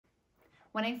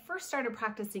When I first started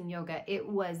practicing yoga, it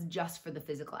was just for the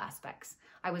physical aspects.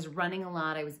 I was running a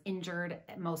lot. I was injured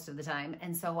most of the time.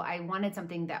 And so I wanted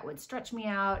something that would stretch me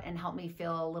out and help me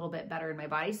feel a little bit better in my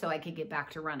body so I could get back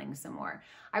to running some more.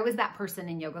 I was that person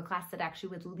in yoga class that actually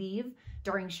would leave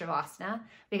during Shavasana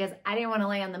because I didn't want to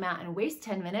lay on the mat and waste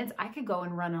 10 minutes. I could go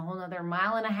and run a whole nother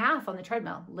mile and a half on the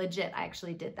treadmill. Legit, I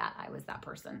actually did that. I was that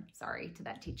person. Sorry to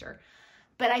that teacher.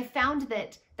 But I found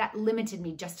that that limited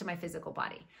me just to my physical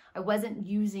body. I wasn't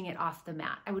using it off the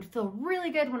mat. I would feel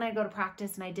really good when I go to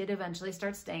practice, and I did eventually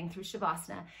start staying through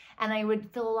Shavasana, and I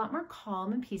would feel a lot more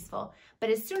calm and peaceful.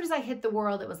 But as soon as I hit the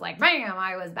world, it was like, bam,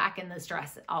 I was back in the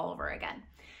stress all over again.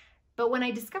 But when I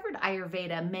discovered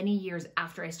Ayurveda many years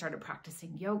after I started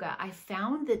practicing yoga, I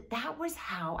found that that was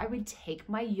how I would take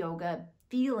my yoga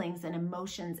feelings and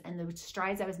emotions and the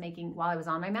strides I was making while I was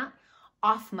on my mat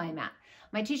off my mat.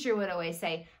 My teacher would always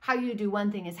say, how you do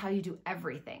one thing is how you do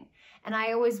everything. And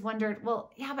I always wondered, well,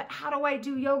 yeah, but how do I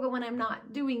do yoga when I'm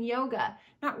not doing yoga?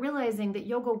 Not realizing that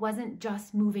yoga wasn't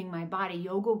just moving my body.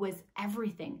 Yoga was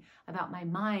everything about my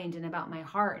mind and about my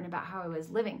heart and about how I was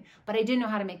living. But I didn't know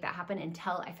how to make that happen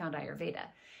until I found Ayurveda.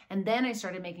 And then I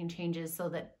started making changes so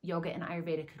that yoga and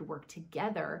Ayurveda could work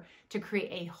together to create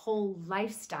a whole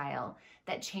lifestyle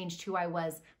that changed who I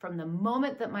was from the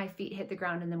moment that my feet hit the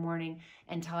ground in the morning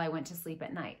until I went to sleep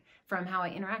at night. From how I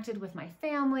interacted with my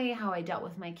family, how I dealt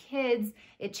with my kids,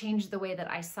 it changed the way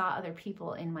that I saw other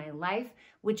people in my life,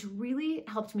 which really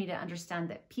helped me to understand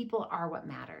that people are what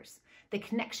matters. The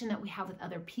connection that we have with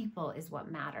other people is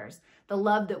what matters. The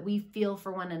love that we feel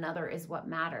for one another is what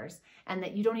matters. And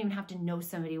that you don't even have to know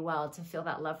somebody well to feel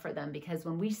that love for them, because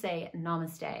when we say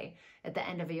namaste at the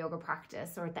end of a yoga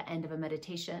practice or at the end of a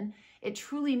meditation, it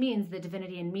truly means the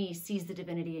divinity in me sees the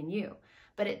divinity in you.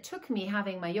 But it took me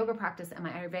having my yoga practice and my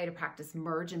Ayurveda practice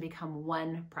merge and become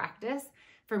one practice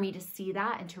for me to see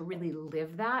that and to really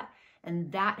live that.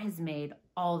 And that has made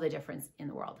all the difference in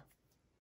the world.